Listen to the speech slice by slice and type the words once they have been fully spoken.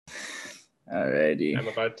Alrighty. I'm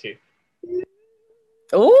about to.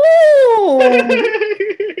 Oh!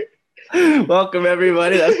 Welcome,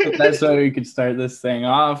 everybody. That's the best way we could start this thing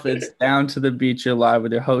off. It's Down to the Beach. You're live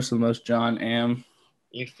with your host, the most, John Am.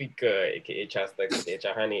 Ifika, aka Chasta,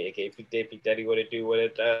 aka Honey, aka Big Day, Big Daddy, what it do, what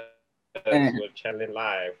it does. We're channeling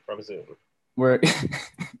live from Zoom. We're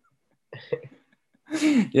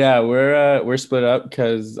split up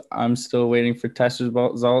because I'm still waiting for test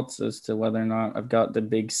results as to whether or not I've got the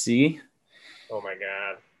big C. Oh my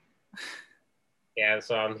god. Yeah,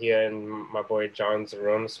 so I'm here in my boy John's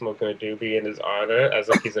room smoking a doobie in his honor as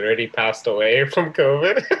if he's already passed away from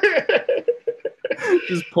COVID.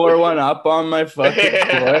 Just pour one up on my fucking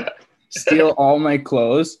floor, steal all my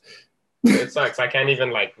clothes. It sucks. I can't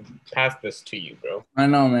even pass this to you, bro. I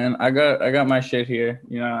know, man. I got my shit here.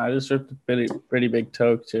 You know, I just ripped a pretty big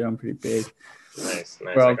toke too. I'm pretty big. Nice.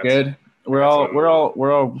 We're all good. We're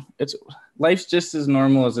all. It's life's just as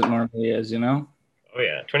normal as it normally is, you know. Oh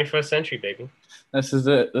yeah, 21st century, baby. This is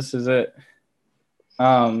it.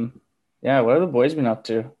 Yeah. What have the boys been up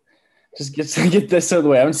to? Just get this out of the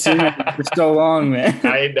way. I haven't seen them for so long, man.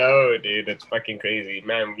 I know, dude. It's fucking crazy,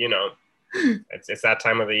 man. You know, it's that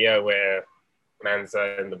time of the year where man's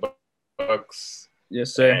in the books.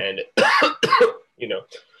 Yes, sir. And you know,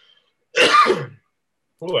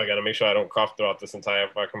 ooh, I gotta make sure I don't cough throughout this entire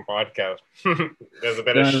fucking podcast. There's a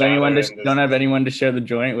bit of shatter. Don't have anyone to share the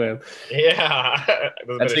joint with. Yeah,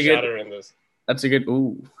 there's a bit of shatter in this. That's a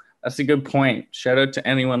good point. Shout out to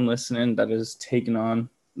anyone listening that is taking on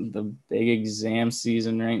the big exam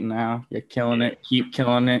season right now. You're killing it. Keep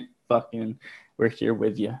killing it. Fucking, we're here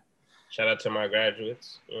with you. Shout out to my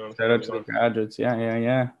graduates. You know, shout out to the graduates.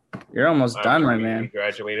 Yeah. You're almost done, my man.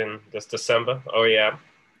 Graduating this December. Oh yeah.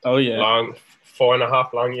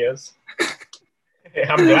 4.5 long years.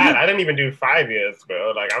 I'm glad. I didn't even do 5 years,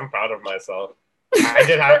 bro. Like, I'm proud of myself. I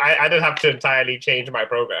did have to entirely change my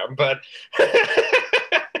program, but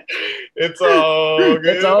it's all good.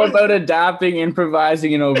 It's all about adapting,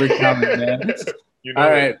 improvising, and overcoming, man. All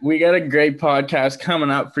right, we got a great podcast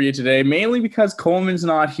coming up for you today, mainly because Coleman's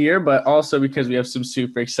not here, but also because we have some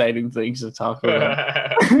super exciting things to talk about.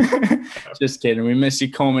 Just kidding. We miss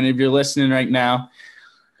you, Coleman. If you're listening right now,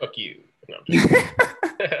 fuck you. No,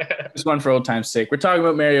 just one for old time's sake. We're talking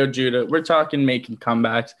about Mario Judah. We're talking making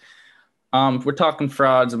comebacks. We're talking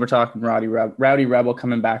frauds, and we're talking Rowdy Rebel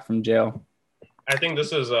coming back from jail. I think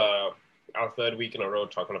this is our third week in a row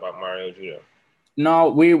talking about Mario Judah. No,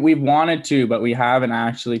 we wanted to, but we haven't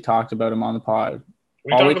actually talked about him on the pod.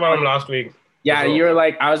 We talked about him last week. Yeah, you were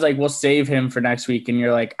like, I was like, we'll save him for next week, and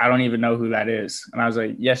you're like, I don't even know who that is, and I was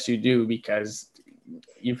like, yes, you do, because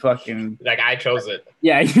you fucking I chose it.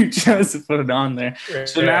 Yeah, you chose to put it on there.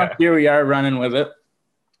 So now here we are running with it.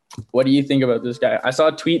 What do you think about this guy? I saw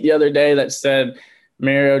a tweet the other day that said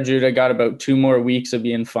Mario Judah got about 2 more weeks of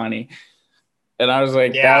being funny. And I was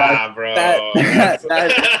like, yeah, bro. That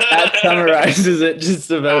summarizes it just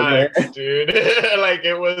about there. Dude.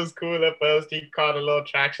 It was cool at first. He caught a little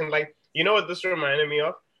traction. Like, you know what this reminded me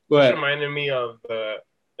of? What? This reminded me of the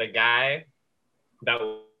guy that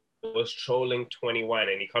was trolling 21,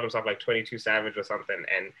 and he called himself 22 Savage or something,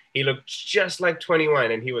 and he looked just like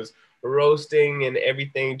 21, and he was roasting and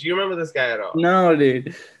everything. Do you remember this guy at all? No,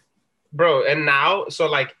 dude. Bro, and now,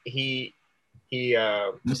 so he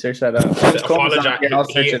let me search that up. Apologize. I'll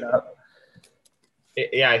search it up.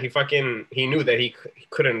 Yeah, he knew that he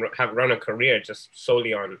couldn't have run a career just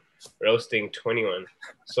solely on roasting 21.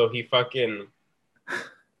 So he fucking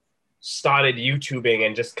started YouTubing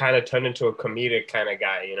and just kind of turned into a comedic kind of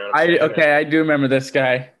guy, you know? I do remember this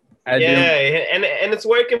guy. And it's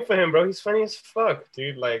working for him, bro. He's funny as fuck,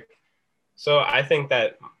 dude. So I think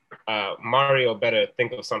that Mario better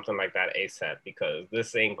think of something like that ASAP, because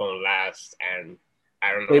this ain't gonna last. And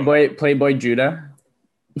I don't know. Playboy Judah.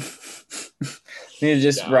 He'll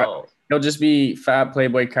just be fat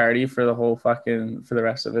Playboy Cardi for the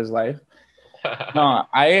rest of his life. No,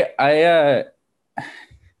 I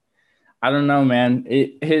don't know, man.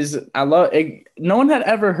 No one had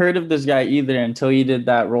ever heard of this guy either until he did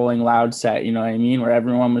that Rolling Loud set. You know what I mean? Where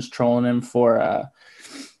everyone was trolling him for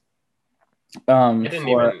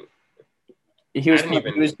he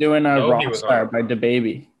was doing a Rockstar by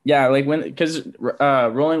DaBaby. Yeah, because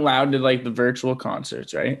Rolling Loud did the virtual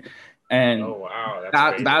concerts, right? And oh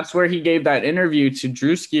wow, that's where he gave that interview to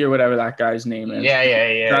Drewski or whatever that guy's name is. Yeah.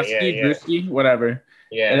 Drewski, whatever.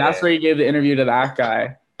 Yeah, and that's where he gave the interview to that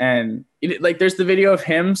guy. And there's the video of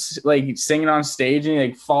him singing on stage, and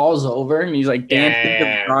he falls over and he's dancing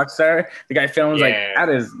to Rockstar. The guy films that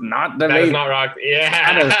is not the baby. That is not rock. Yeah,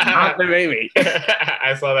 that is not the baby.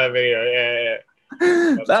 I saw that video. Yeah.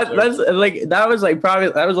 That's like that was like probably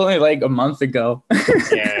that was only like a month ago.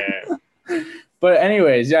 Yeah. But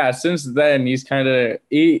anyways, yeah. Since then, he's kind of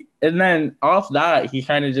and then off that, he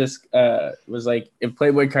kind of just was like, if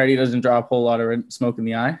Playboy Cardi doesn't drop a whole lot of smoke in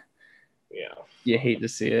the eye, Yeah. you hate to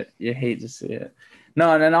see it. You hate to see it.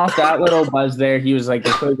 No, and then off that little buzz there, he was like,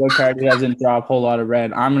 if Playboy Cardi doesn't drop a whole lot of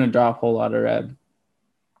red, I'm gonna drop a whole lot of red.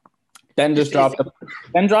 Then just drop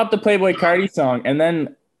the Playboy Cardi song, and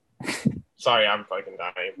then. Sorry, I'm fucking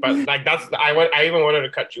dying. But like I even wanted to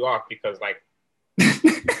cut you off because like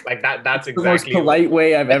that's exactly the most polite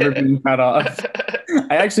way I've ever been cut off.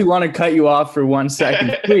 I actually want to cut you off for 1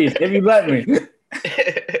 second, please, if you let me.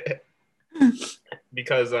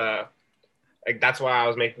 Because like that's why I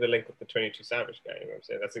was making the link with the 22 Savage guy. You know what I'm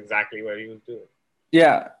saying? That's exactly what he was doing.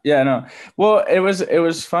 Yeah, no. Well, it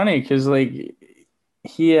was funny because like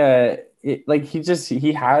he has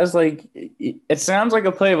like it sounds like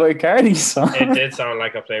a Playboy Cardi song. It did sound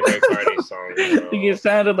like a Playboy Cardi song. You know? It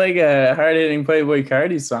sounded like a hard-hitting Playboy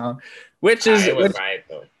Cardi song, which is it was right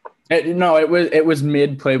though. It was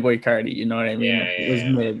mid Playboy Cardi. You know what I mean? Yeah, it was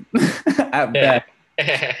mid at best.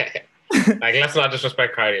 Like, let's not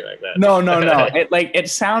disrespect Cardi like that. No. It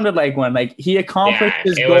sounded like one. Like he accomplished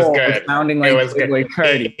his goal of sounding like Playboy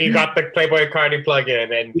Cardi. He got the Playboy Cardi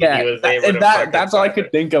plug-in, and he was able to. That's all I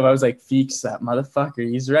could think of. I was like, Feeks, that motherfucker.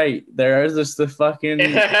 He's right. There is just the fucking.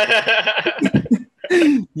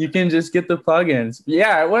 You can just get the plugins.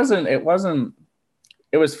 Yeah, it wasn't.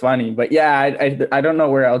 It was funny, but yeah, I don't know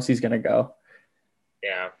where else he's gonna go.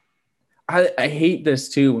 Yeah. I hate this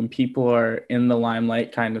too when people are in the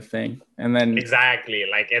limelight kind of thing. And then exactly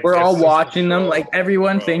like we're all watching them. Like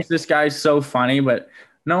everyone thinks this guy's so funny, but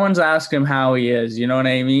no one's asking him how he is. You know what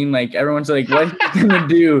I mean? Like everyone's like, what's he gonna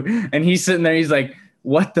do? And he's sitting there, he's like,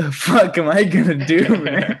 what the fuck am I gonna do,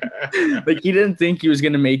 man? Like he didn't think he was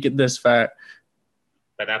gonna make it this far.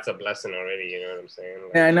 But that's a blessing already, you know what I'm saying?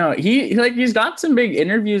 Like, yeah, I know. He's got some big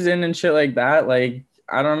interviews in and shit like that. Like,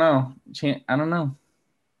 I don't know.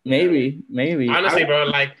 Maybe. Honestly, bro,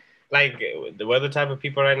 like we're the type of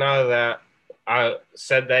people right now that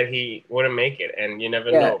said that he wouldn't make it, and you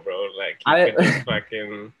never know, bro. Like he could just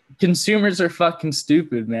fucking consumers are fucking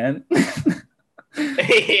stupid, man.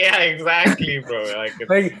 Yeah, exactly, bro. Like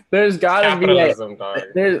there's gotta be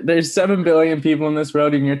there's 7 billion people in this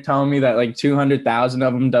world, and you're telling me that like 200,000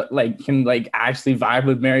 of them can like actually vibe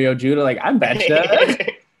with Mario Judah. Like I bet you.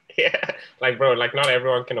 Yeah, like bro, like not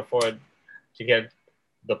everyone can afford to get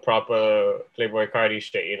the proper Playboy Cardi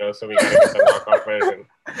shit, you know, so we gotta get the knockoff version.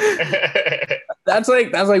 That's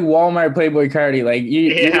like Walmart Playboy Cardi. Like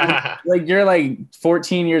you're like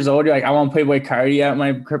 14 years old. You're like, I want Playboy Cardi at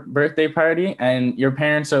my birthday party, and your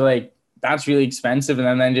parents are like, that's really expensive,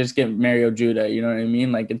 and then just get Mario Judah. You know what I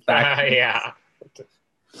mean? Like it's that. Yeah.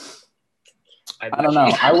 I don't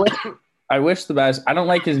know. I wish the best. I don't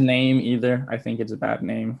like his name either. I think it's a bad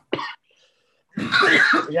name.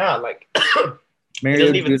 Yeah, like.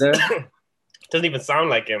 Mario Judah. Doesn't even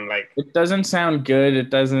sound like him. Like it doesn't sound good.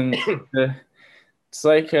 It doesn't. It's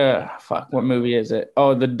like fuck. What movie is it?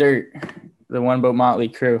 Oh, The Dirt, the one about Motley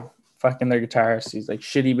Crue. Fucking their guitarist. He's like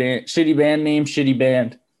shitty band name, shitty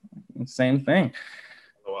band. Same thing.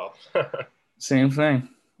 Well, same thing.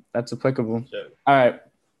 That's applicable. Shit. All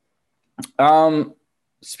right.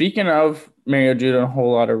 Speaking of Mario Judah and a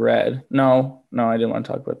whole lot of red. No, I didn't want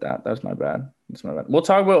to talk about that. That's my bad. We'll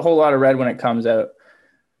talk about a whole lot of red when it comes out.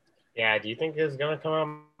 Yeah, do you think it's gonna come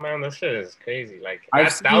out, man? This shit is crazy. Like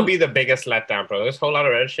that'll be the biggest letdown, bro. This whole lot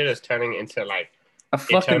of red shit is turning into like a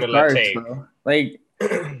fucking farce, bro. Like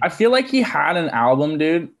I feel like he had an album,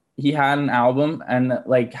 dude. He had an album and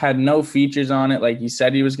like had no features on it, like he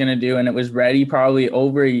said he was gonna do, and it was ready probably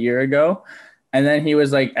over a year ago. And then he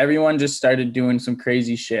was like, everyone just started doing some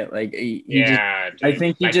crazy shit. Like I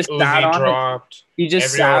think he just sat on it. He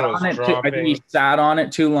just sat on it. I think he sat on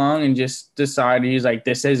it too long and just decided he's like,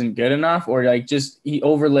 this isn't good enough, or like just he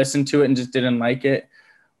over listened to it and just didn't like it,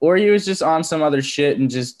 or he was just on some other shit and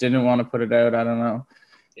just didn't want to put it out. I don't know.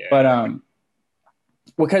 Yeah. But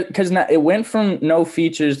because it went from no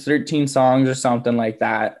features, 13 songs or something like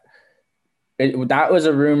that. That was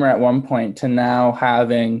a rumor at one point to now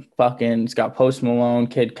having fucking, it's got Post Malone,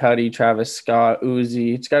 Kid Cudi, Travis Scott,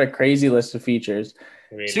 Uzi. It's got a crazy list of features.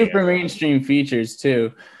 Really, super mainstream features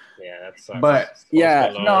too. Yeah, that's sucks. But Post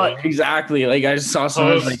Malone. No, exactly. Like I just saw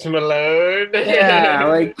someone Post Malone. Yeah,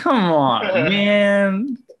 like come on,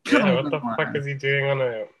 man. What the fuck is he doing on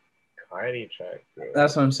a Cardi track, bro?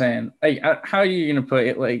 That's what I'm saying. Like, how are you gonna put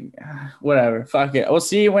it? Like, whatever. Fuck it. We'll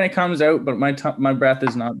see when it comes out. But my breath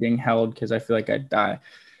is not being held because I feel like I'd die.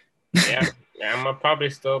 Yeah, I'm gonna probably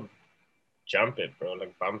still jump it, bro.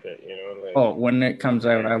 Like bump it, you know. Like, Oh, when it comes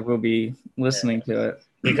out, I will be listening to it.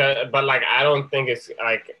 But like, I don't think it's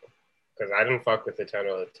like, because I didn't fuck with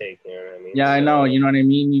Eternal Take. You know what I mean? Yeah, I know. You know what I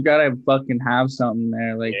mean. You gotta fucking have something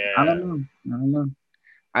there. Like I Yeah. don't know.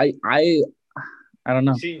 I don't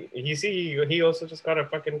know. He also just got a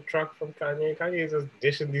fucking truck from Kanye. Kanye's just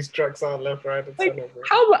dishing these trucks out left, right, and Like center, bro.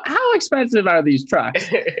 how expensive are these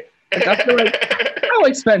trucks? Like I feel like how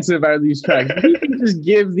expensive are these trucks? He can just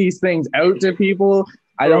give these things out to people.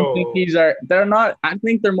 I don't think they're not. I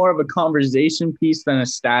think they're more of a conversation piece than a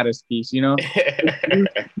status piece. You know, you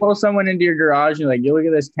pull someone into your garage and you're like, "You look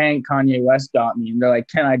at this tank Kanye West got me," and they're like,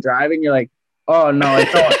 "Can I drive it?" And you're like, "Oh no, I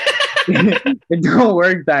don't." It don't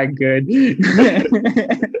work that good.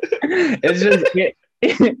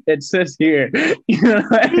 It's just here. You know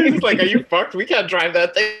what I mean? It's like, are you fucked? We can't drive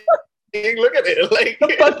that thing. Look at it, like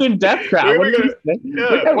the fucking death trap. We're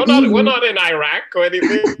not in Iraq or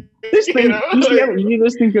anything. This thing,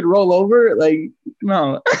 this thing could roll over. Like,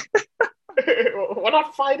 no. We're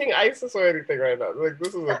not fighting ISIS or anything right now. Like,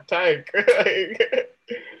 this is a tank.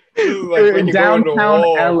 This is like we're when you downtown go into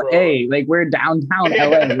war, LA. bro. Like, we're downtown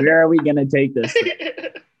LA. Where are we gonna take this thing?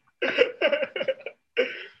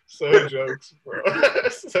 So jokes, bro.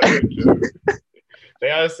 So jokes. They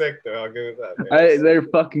are sick though. I'll give it that.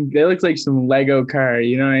 They look like some Lego car.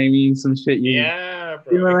 You know what I mean? Some shit. Yeah,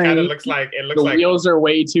 bro. You know It kind of looks like the wheels are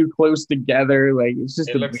way too close together. Like it's just.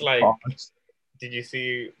 It looks like. Box. Did you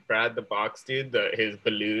see Brad the Box dude? His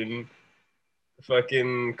balloon,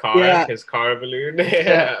 fucking car. Yeah. His car balloon.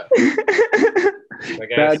 Yeah.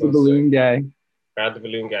 Brad the balloon guy. Brad the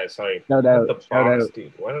balloon guy. Sorry. Shout out. The box,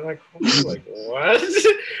 dude. What did I call him? Like what?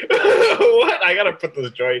 What? I gotta put this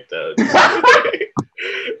joint down.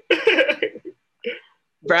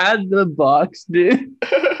 Brad the Box, dude.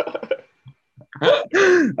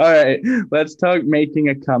 All right, let's talk making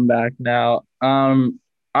a comeback now.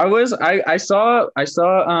 I saw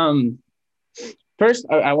first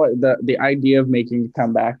the idea of making a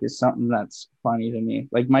comeback is something that's funny to me.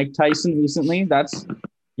 Like Mike Tyson recently, that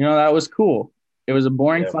was cool. It was a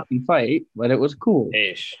boring fucking fight, but it was cool.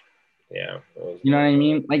 Ish. Yeah. You know what I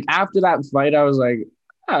mean? Like after that fight, I was like,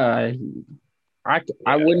 I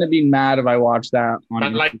wouldn't have been mad if I watched that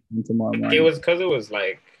on like tomorrow morning. It was because it was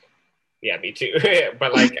like, yeah, me too.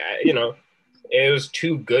 But like, it was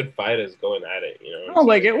two good fighters going at it. You know. Oh,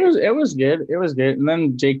 like it was good. It was good. And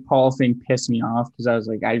then Jake Paul thing pissed me off because I was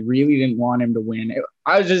like, I really didn't want him to win.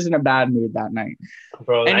 I was just in a bad mood that night.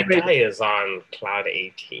 Bro, that guy is on cloud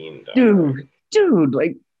 18. Though. Dude,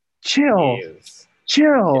 like, chill.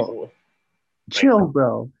 Chill,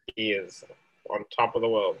 bro. He is on top of the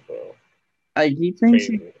world, bro. Like he thinks.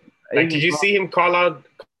 Did you see him call out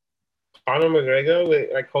Conor McGregor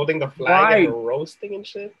with like holding the flag and roasting and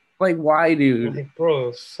shit? Like, why, dude? Like,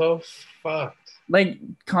 bro, so fucked. Like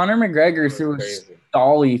Conor McGregor threw a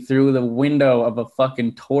dolly through the window of a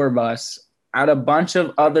fucking tour bus at a bunch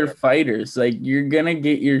of other fighters. Like, you're gonna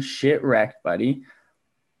get your shit wrecked, buddy.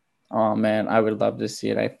 Oh man, I would love to see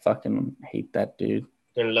it. I fucking hate that dude.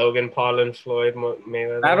 And Logan Paul and Floyd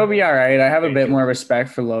Mayweather. That'll be all right. I have a bit more respect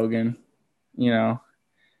for Logan. You know.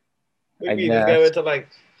 Maybe this guy went to like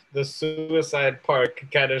the Suicide Park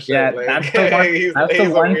kind of shit. Yeah, like, that's the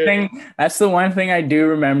one thing. That's the one thing I do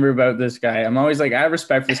remember about this guy. I'm always like, I have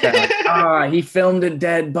respect for this guy. Like, he filmed a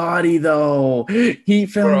dead body though. He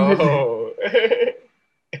filmed. Bro.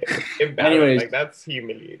 Anyways, like that's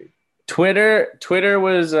humiliating. Twitter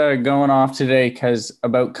was going off today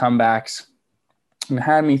about comebacks. It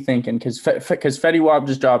had me thinking because Fetty Wap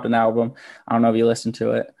just dropped an album. I don't know if you listened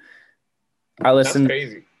to it. That's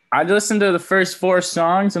crazy. I listened to the first 4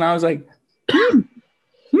 songs and I was like,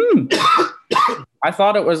 I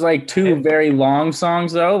thought it was like 2 very long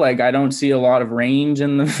songs though. Like I don't see a lot of range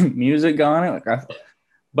in the music on it.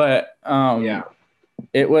 But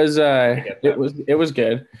it was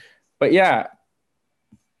good. But yeah.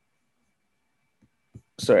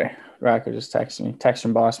 Sorry, Rocco just texted me. Text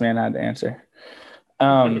from boss man, I had to answer.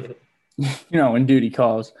 When duty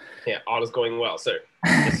calls. Yeah, all is going well, sir.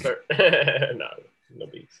 Yes, sir. No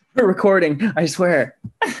beats. We're recording, I swear.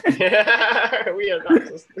 We are not.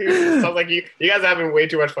 Sounds like you guys are having way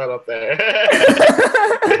too much fun up there.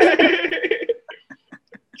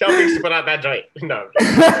 Tell me to put out that joint. No.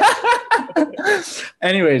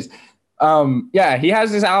 Anyways, he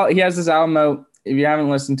has this album out. If you haven't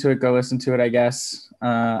listened to it, go listen to it. I guess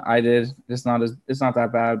I did. It's not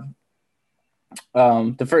that bad.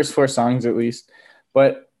 The first 4 songs at least.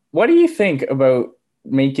 But what do you think about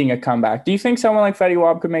making a comeback? Do you think someone like Fetty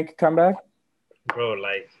Wap could make a comeback? Bro,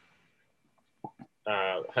 like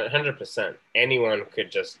 100%. Anyone could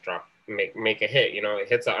just make a hit. You know,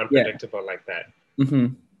 hits are Yeah. unpredictable like that.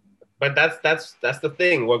 Mm-hmm. But that's the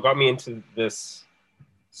thing. What got me into this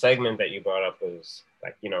segment that you brought up was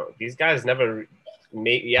like, you know, these guys never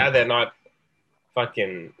made. Yeah, they're not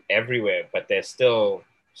fucking everywhere, but they're still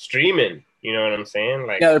streaming. You know what I'm saying?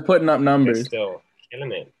 Like, Yeah, they're putting up they're numbers. still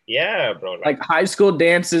killing it. Yeah, bro. Like high school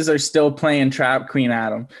dances are still playing Trap Queen at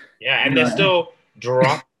them. Yeah, and they're still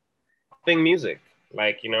dropping music.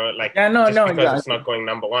 Like, you know, like no, just because exactly. it's not going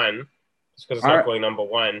number one, just because it's not going number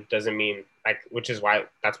one doesn't mean like, which is why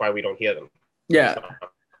that's why we don't hear them. Yeah.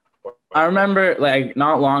 I remember like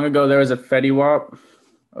not long ago there was a Fetty Wap.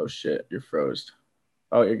 Oh shit, you're froze.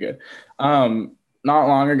 Oh, you're good. Not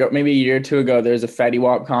long ago, maybe a year or two ago, there was a Fetty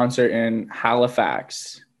Wap concert in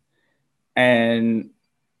Halifax. And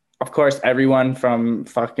of course, everyone from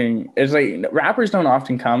it's like rappers don't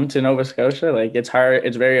often come to Nova Scotia. Like it's hard,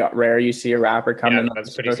 it's very rare you see a rapper come to Nova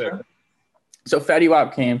Scotia. Sick. So Fetty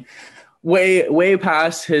Wap came way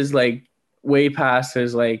past his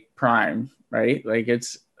prime, right? Like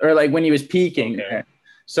it's or like when he was peaking. Okay.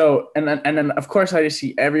 So and then of course I just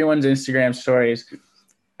see everyone's Instagram stories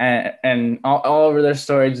and all over their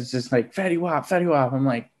stories it's just like Fetty Wap. I'm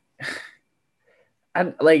like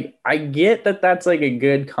I get that that's like a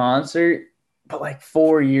good concert, but like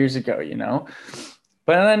 4 years ago, you know.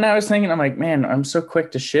 But then I was thinking, I'm like, man, I'm so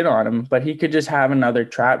quick to shit on him, but he could just have another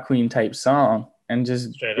Trap Queen type song and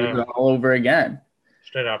just do it all over again.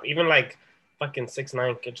 Straight up, even like fucking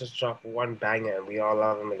 6ix9ine could just drop one banger and we all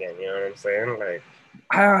love him again. You know what I'm saying? Like,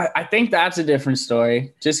 I think that's a different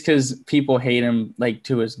story. Just because people hate him like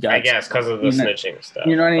to his guts. I guess because of the snitching stuff.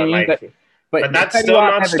 You know what I mean? Like, but that's still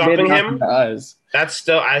not stopping him. I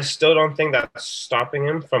still don't think that's stopping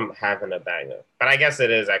him from having a banger. But I guess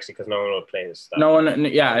it is actually because no one will play his stuff. No one,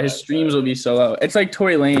 yeah, his streams will be so low. It's like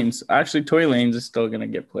Tory Lanez. Actually, Tory Lanez is still gonna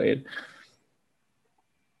get played.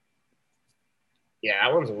 Yeah,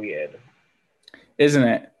 that one's weird, isn't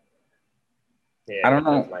it? Yeah, I don't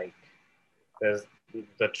know. Like,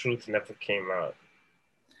 the truth never came out.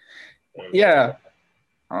 Yeah.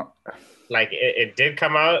 Like it did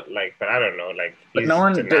come out, like, but I don't know, like. But no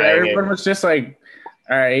one. Everyone was just like,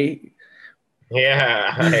 all right.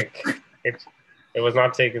 Yeah, like it was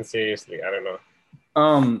not taken seriously. I don't know.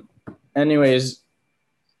 Anyways,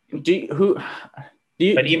 but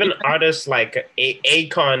even artists like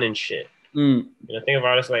Akon and shit. You know, think of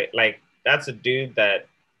artists like that's a dude that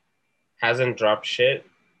hasn't dropped shit.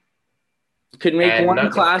 Could make one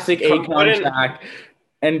classic Akon track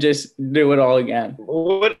and just do it all again.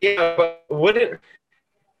 Wouldn't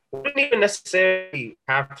even necessarily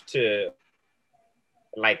have to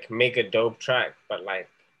like make a dope track, but like,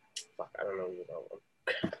 fuck, I don't know.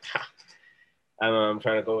 I'm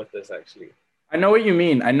trying to go with this actually. I know what you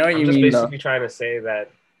mean. I'm just basically trying to say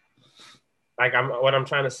that, like, what I'm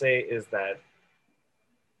trying to say is that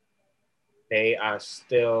they are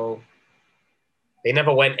still, they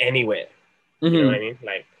never went anywhere. Mm-hmm. You know what I mean?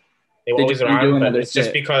 Like, they were always around, but it's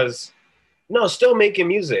just because, no, still making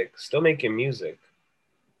music.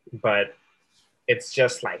 But it's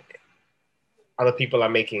just like other people are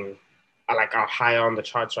high on the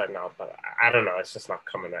charts right now, but I don't know. It's just not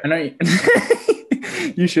coming right. I know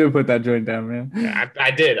you should have put that joint down, man. Yeah,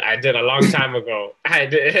 I did a long time ago. I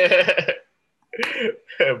did.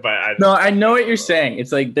 But I know what you're saying.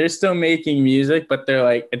 It's like they're still making music, but they're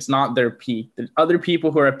like, it's not their peak. There's other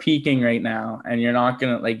people who are peaking right now, and you're not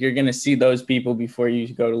gonna you're gonna see those people before you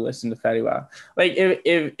go to listen to Fetty Wap. Like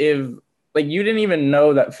if like you didn't even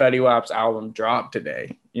know that Fetty Wap's album dropped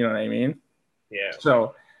today. You know what I mean? Yeah.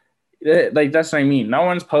 So like that's what I mean. No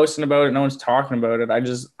one's posting about it. No one's talking about it. I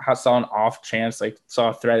just saw an off chance, saw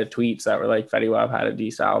a thread of tweets that were like Fetty Wap had a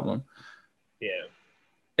decent album. Yeah.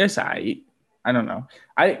 It's aight. I don't know.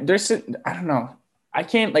 I don't know. I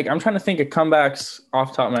can't I'm trying to think of comebacks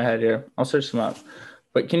off the top of my head here. I'll search them up.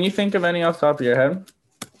 But can you think of any off the top of your head?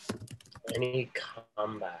 Any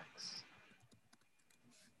comebacks?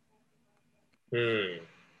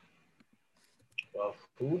 Well,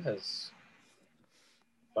 who has?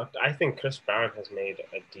 I think Chris Brown has made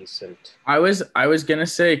a decent. I was gonna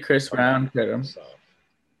say Chris Brown could him.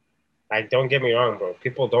 Like, don't get me wrong, bro.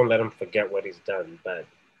 People don't let him forget what he's done, but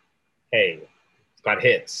hey, he's got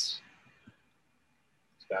hits.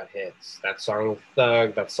 That song with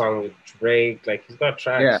Thug, that song with Drake, like he's got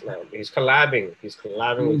tracks now. He's collabing with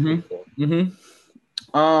people.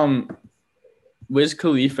 Mm-hmm. Wiz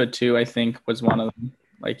Khalifa too, I think, was one of them.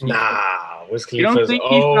 Wiz Khalifa's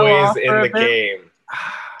always in the game.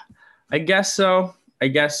 I guess so. I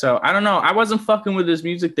guess so. I don't know. I wasn't fucking with his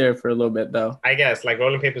music there for a little bit though. I guess like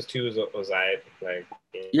Rolling Papers 2 was alright. Like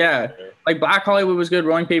Yeah, like Black Hollywood was good.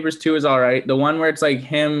 Rolling Papers 2 is all right. The one where it's like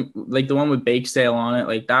him, like the one with Bake Sale on it,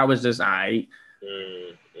 like that was just I.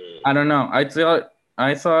 I don't know. I thought,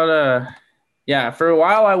 yeah, for a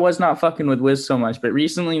while I was not fucking with Wiz so much, but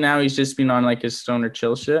recently now he's just been on like his stoner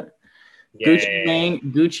chill shit. Yeah.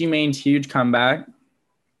 Gucci Mane's huge comeback.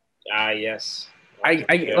 Yes. I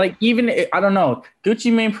like even I don't know.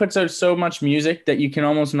 Gucci Mane puts out so much music that you can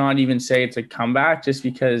almost not even say it's a comeback just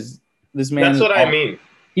because this man. That's what I mean.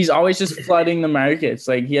 He's always just flooding the markets.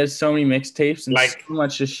 Like he has so many mixtapes and like, so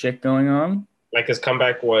much just shit going on. Like his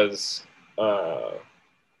comeback was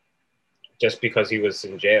just because he was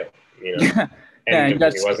in jail, you know, and he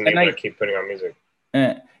wasn't able to keep putting out music.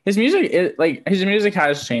 His music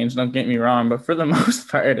has changed. Don't get me wrong, but for the most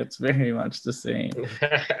part, it's very much the same.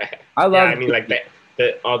 I love. I mean, like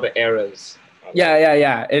all the eras.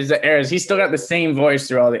 Yeah. It's the eras. He's still got the same voice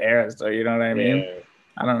through all the eras, though. You know what I mean? Yeah.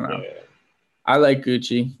 I don't know. Yeah. I like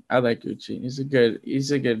Gucci. He's a good.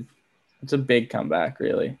 It's a big comeback,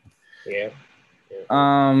 really. Yeah.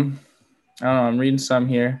 I don't know. I'm reading some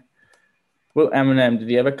here. Well, Eminem, did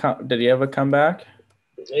he have a comeback?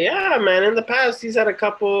 Yeah, man. In the past, he's had a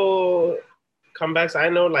couple comebacks. I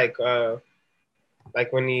know, like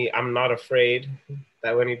when I'm Not Afraid.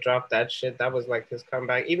 That when he dropped that shit, that was like his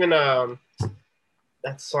comeback. Even that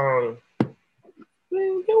song. When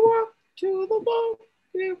you walk to the ball,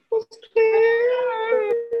 it was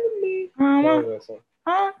clear.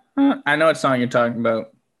 I know what song you're talking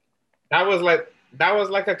about. That was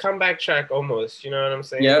like a comeback track almost. You know what I'm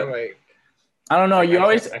saying? Yeah. Like, I don't know. I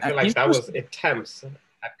feel like that was attempts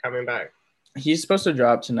at coming back. He's supposed to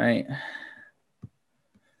drop tonight.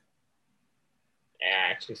 Yeah, I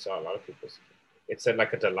actually saw a lot of people. It said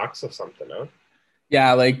like a deluxe or something, no?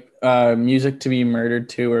 Yeah, like Music to Be Murdered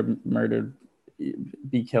To or Murdered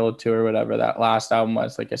Be Killed To or whatever that last album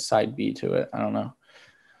was, like a side B to it. I don't know.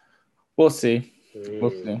 We'll see.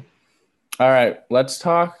 We'll see. All right, let's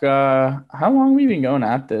talk. How long have we been going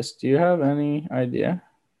at this? Do you have any idea?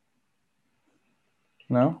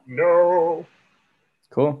 No? No.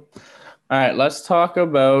 Cool. All right, let's talk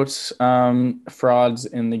about frauds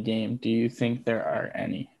in the game. Do you think there are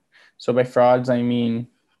any? So by frauds, I mean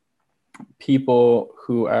people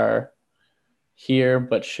who are here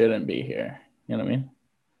but shouldn't be here. You know what I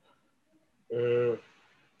mean?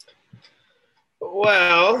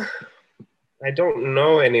 Well, I don't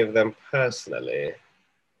know any of them personally,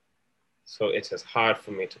 so it is hard for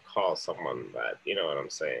me to call someone that. You know what I'm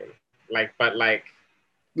saying?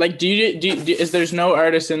 Do you is there's no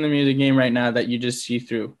artist in the music game right now that you just see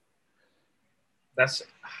through?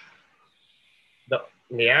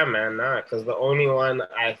 Yeah, man, because the only one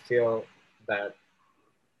I feel that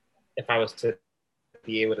if I was to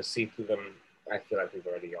be able to see through them, I feel like we've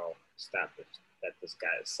already all established that this guy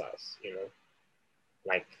is sus, you know?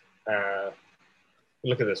 Like,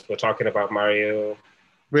 look at this. We're talking about Mario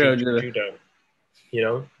Judah. You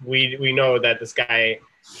know, we know that this guy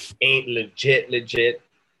ain't legit,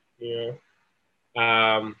 you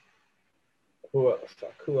know? Who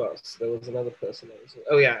else? There was another person.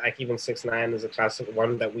 Oh yeah, like even 6ix9ine is a classic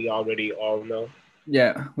one that we already all know.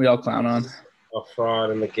 Yeah, we all clown on. A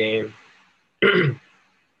fraud in the game.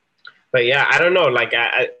 But yeah, I don't know. Like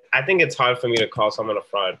I think it's hard for me to call someone a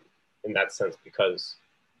fraud in that sense because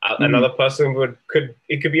another person could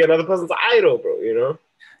be another person's idol, bro. You know?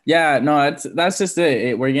 Yeah, no, that's just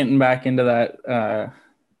it. We're getting back into that.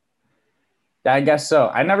 I guess so.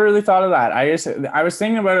 I never really thought of that. I was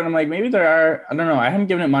thinking about it and I'm like, maybe there are, I don't know. I haven't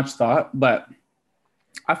given it much thought, but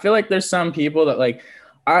I feel like there's some people that like,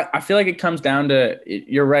 I feel like it comes down to,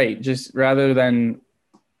 you're right. Just rather than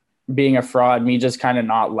being a fraud, me just kind of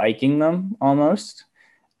not liking them almost.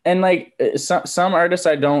 And like some artists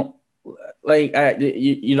I don't like,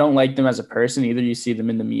 you don't like them as a person. Either you see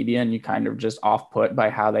them in the media and you kind of just off put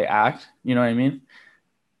by how they act. You know what I mean?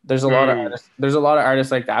 There's a lot of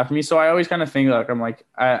artists like that for me. So I always kind of think like, I'm like,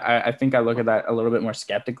 I think I look at that a little bit more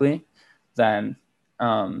skeptically than,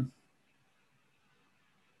 I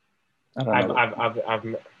don't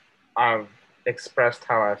know. I've expressed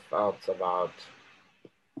how I felt about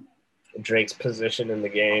Drake's position in the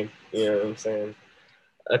game. You know what I'm saying?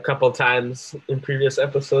 A couple times in previous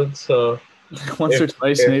episodes. So once or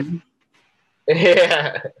twice, maybe.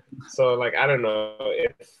 Yeah. So like, I don't know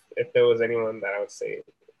if there was anyone that I would say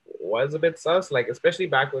was a bit sus, like especially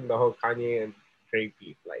back when the whole Kanye and Drake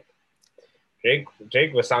beef, like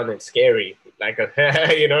Drake was sounding scary, like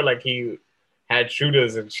you know, like he had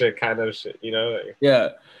shooters and shit, kind of shit, you know. Like, yeah,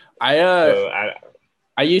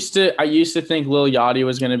 I used to think Lil Yachty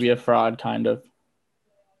was gonna be a fraud, kind of.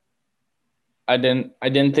 I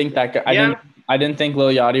didn't think that guy, Yeah, I didn't think Lil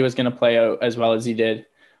Yachty was gonna play out as well as he did.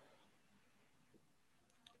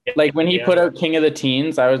 Like when he yeah. put out King of the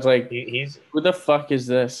Teens, I was like, He's who the fuck is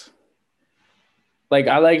this? Like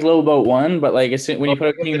I like Lil Boat One, but like when you put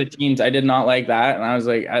out King of the Teens, I did not like that, and I was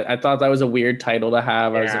like, I thought that was a weird title to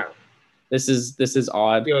have. I was like, yeah. this is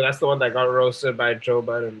odd. Yo, that's the one that got roasted by Joe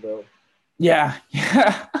Budden, bro. Yeah,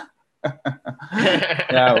 yeah,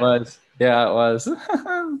 yeah. It was. Yeah, it was.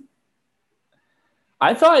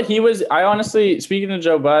 I thought he was. I honestly, speaking of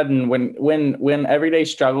Joe Budden, when Everyday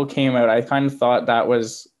Struggle came out, I kind of thought that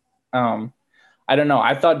was, I don't know.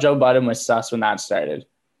 I thought Joe Budden was sus when that started.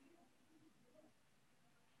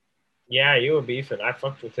 Yeah, you were beefing. I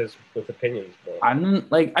fucked with his opinions, bro. I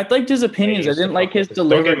didn't like. I liked his I opinions. I used to didn't like fuck his with his.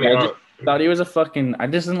 Don't get delivery. me I just wrong. thought he was a fucking. I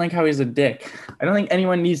just didn't like how he's a dick. I don't think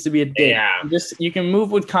anyone needs to be a dick. Yeah. You can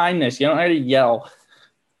move with kindness. You don't have to yell.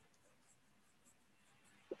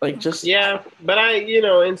 Like just Yeah, but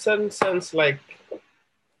in some sense, like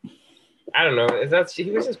I don't know,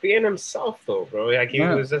 he was just being himself though, bro. Like he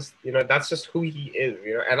yeah. was just, that's just who he is.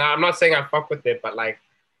 And I'm not saying I fuck with it, but like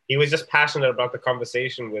he was just passionate about the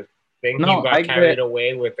conversation with thing. No, He got I carried get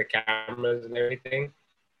away with the cameras and everything.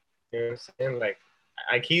 You know what I'm saying? Like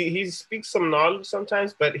he speaks some knowledge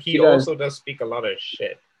sometimes, but he also does speak a lot of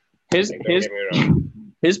shit. His Like, don't get me wrong.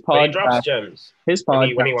 his But he drops podcast. gems His when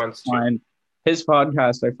podcast. he wants to. His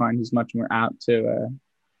podcast, I find he's much more apt to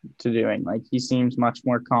doing. Like he seems much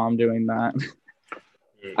more calm doing that.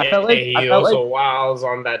 He also wows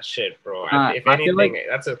on that shit, bro. If anything,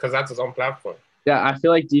 that's it because that's his own platform. Yeah, I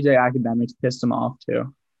feel like DJ Academics pissed him off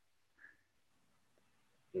too.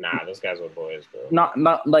 Nah, those guys were boys, bro. Not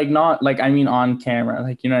like I mean on camera,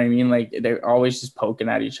 like you know what I mean. Like they're always just poking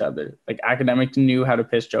at each other. Like Academics knew how to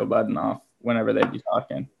piss Joe Budden off whenever they'd be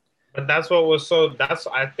talking. But that's what was so.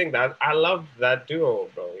 I think that I love that duo,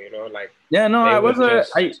 bro. Like yeah, no, I was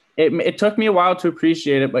it took me a while to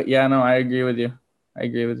appreciate it, but yeah, no, I agree with you.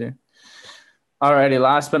 Alrighty,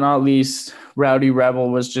 last but not least, Rowdy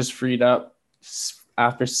Rebel was just freed up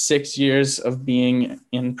after 6 years of being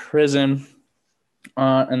in prison.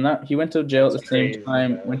 And that he went to jail at the same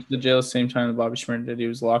time. Man. Went to the jail at the same time that Bobby Schmurda did. He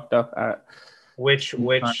was locked up at which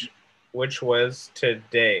was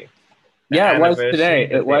today. Yeah, it was today.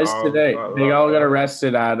 It was today. They all got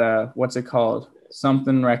arrested at what's it called?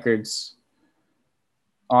 Something Records.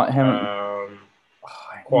 Quad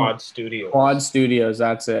Studios. Quad Studios.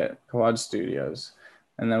 That's it. Quad Studios.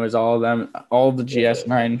 And there was all of them, all the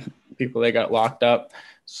GS9 people. They got locked up.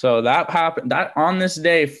 So that happened. That on this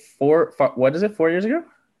day, 4 years ago?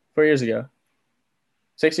 4 years ago.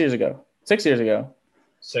 6 years ago. 6 years ago.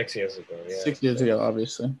 6 years ago. Yeah. 6 years ago,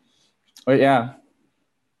 obviously. But yeah.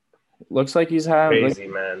 Looks like he's having crazy,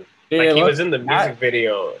 man. Like he was in the music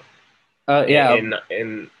video. Yeah.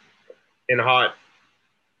 In Hot.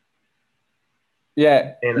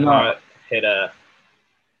 Yeah. Hot Hitter.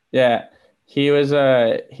 Yeah. He was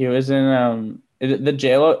in the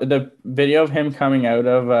jail. The video of him coming out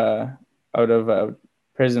of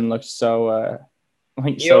prison looks so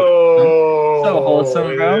so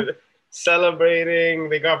wholesome, bro. Celebrating,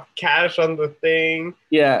 they got cash on the thing.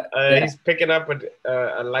 Yeah, he's picking up a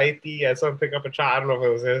lighty. I saw him pick up a child. I don't know if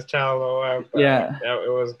it was his child or what. But yeah,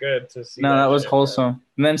 it was good to see. No, that was wholesome. Man.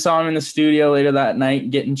 And then saw him in the studio later that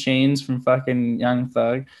night getting chains from fucking Young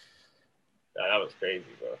Thug. That was crazy,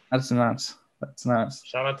 bro. That's nuts.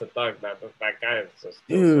 Shout out to Thug. That guy is just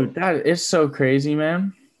dude. That is so crazy,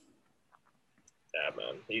 man. Yeah,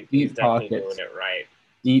 man. He's definitely doing it right.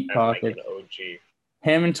 Deep pockets. Like an OG.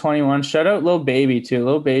 Him and 21. Shout out Lil Baby too.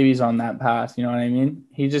 Lil Baby's on that path. You know what I mean?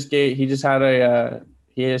 He just had a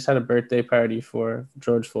birthday party for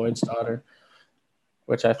George Floyd's daughter,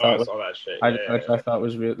 which I thought saw that shit. I thought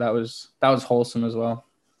was real. That was wholesome as well.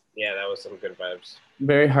 Yeah, that was some good vibes.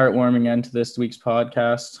 Very heartwarming end to this week's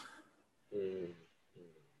podcast.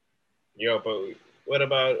 Yo, but what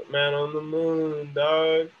about Man on the Moon,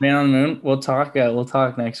 dog? Man on the Moon. We'll talk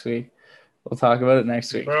next week. We'll talk about it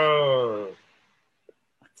next week, bro.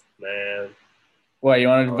 Man, what you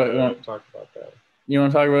want to talk about that? You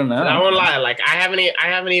want to talk about it now? I won't lie. Like I haven't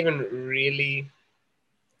even really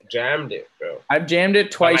jammed it, bro. I've jammed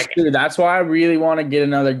it twice too. That's why I really want to get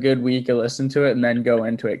another good week to listen to it and then go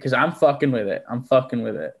into it because I'm fucking with it.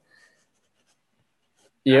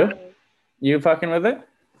 You fucking with it?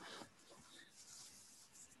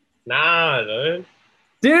 Nah, dude.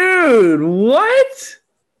 Dude, what?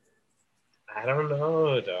 I don't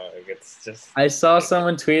know, dog. It's just. I saw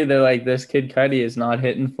someone tweet. They're like, "This Kid Cudi is not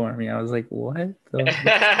hitting for me." I was like, "What?"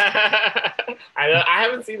 I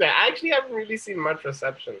haven't seen that. I actually haven't really seen much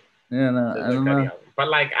reception. Yeah, no, I don't know. But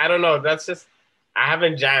like, I don't know. That's just I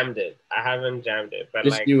haven't jammed it. But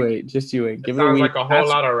Just like, you wait. Just you wait. it Give it a sounds week. like a whole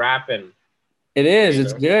lot of rapping. It is. You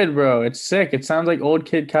It's know. good, bro. It's sick. It sounds like old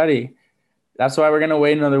Kid Cudi. That's why we're gonna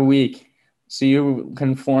wait another week so you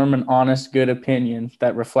can form an honest, good opinion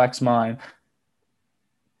that reflects mine.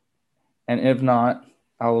 And if not,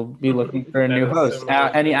 I'll be looking for a That new is host.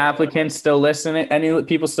 similar Any to mine. applicants still listening? Any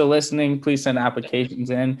people still listening? Please send applications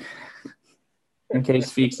in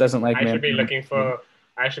case Feeks doesn't like I me. should be looking for.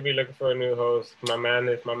 I should be looking for a new host. My man,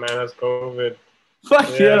 if my man has COVID, Fuck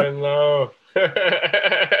yeah, you. no.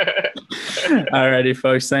 Alrighty,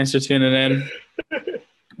 folks. Thanks for tuning in.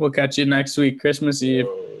 We'll catch you next week, Christmas Eve.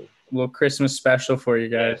 Whoa. Little Christmas special for you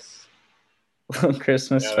guys. Yes.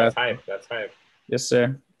 Christmas Yeah, special. that's hype. That's hype. Yes,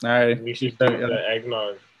 sir. All right. We should do the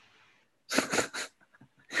eggnog.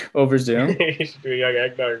 Over Zoom. You should do a young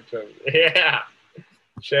eggnog. Yeah.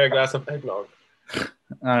 Share a glass of eggnog. All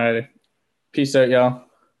right. Peace out, y'all.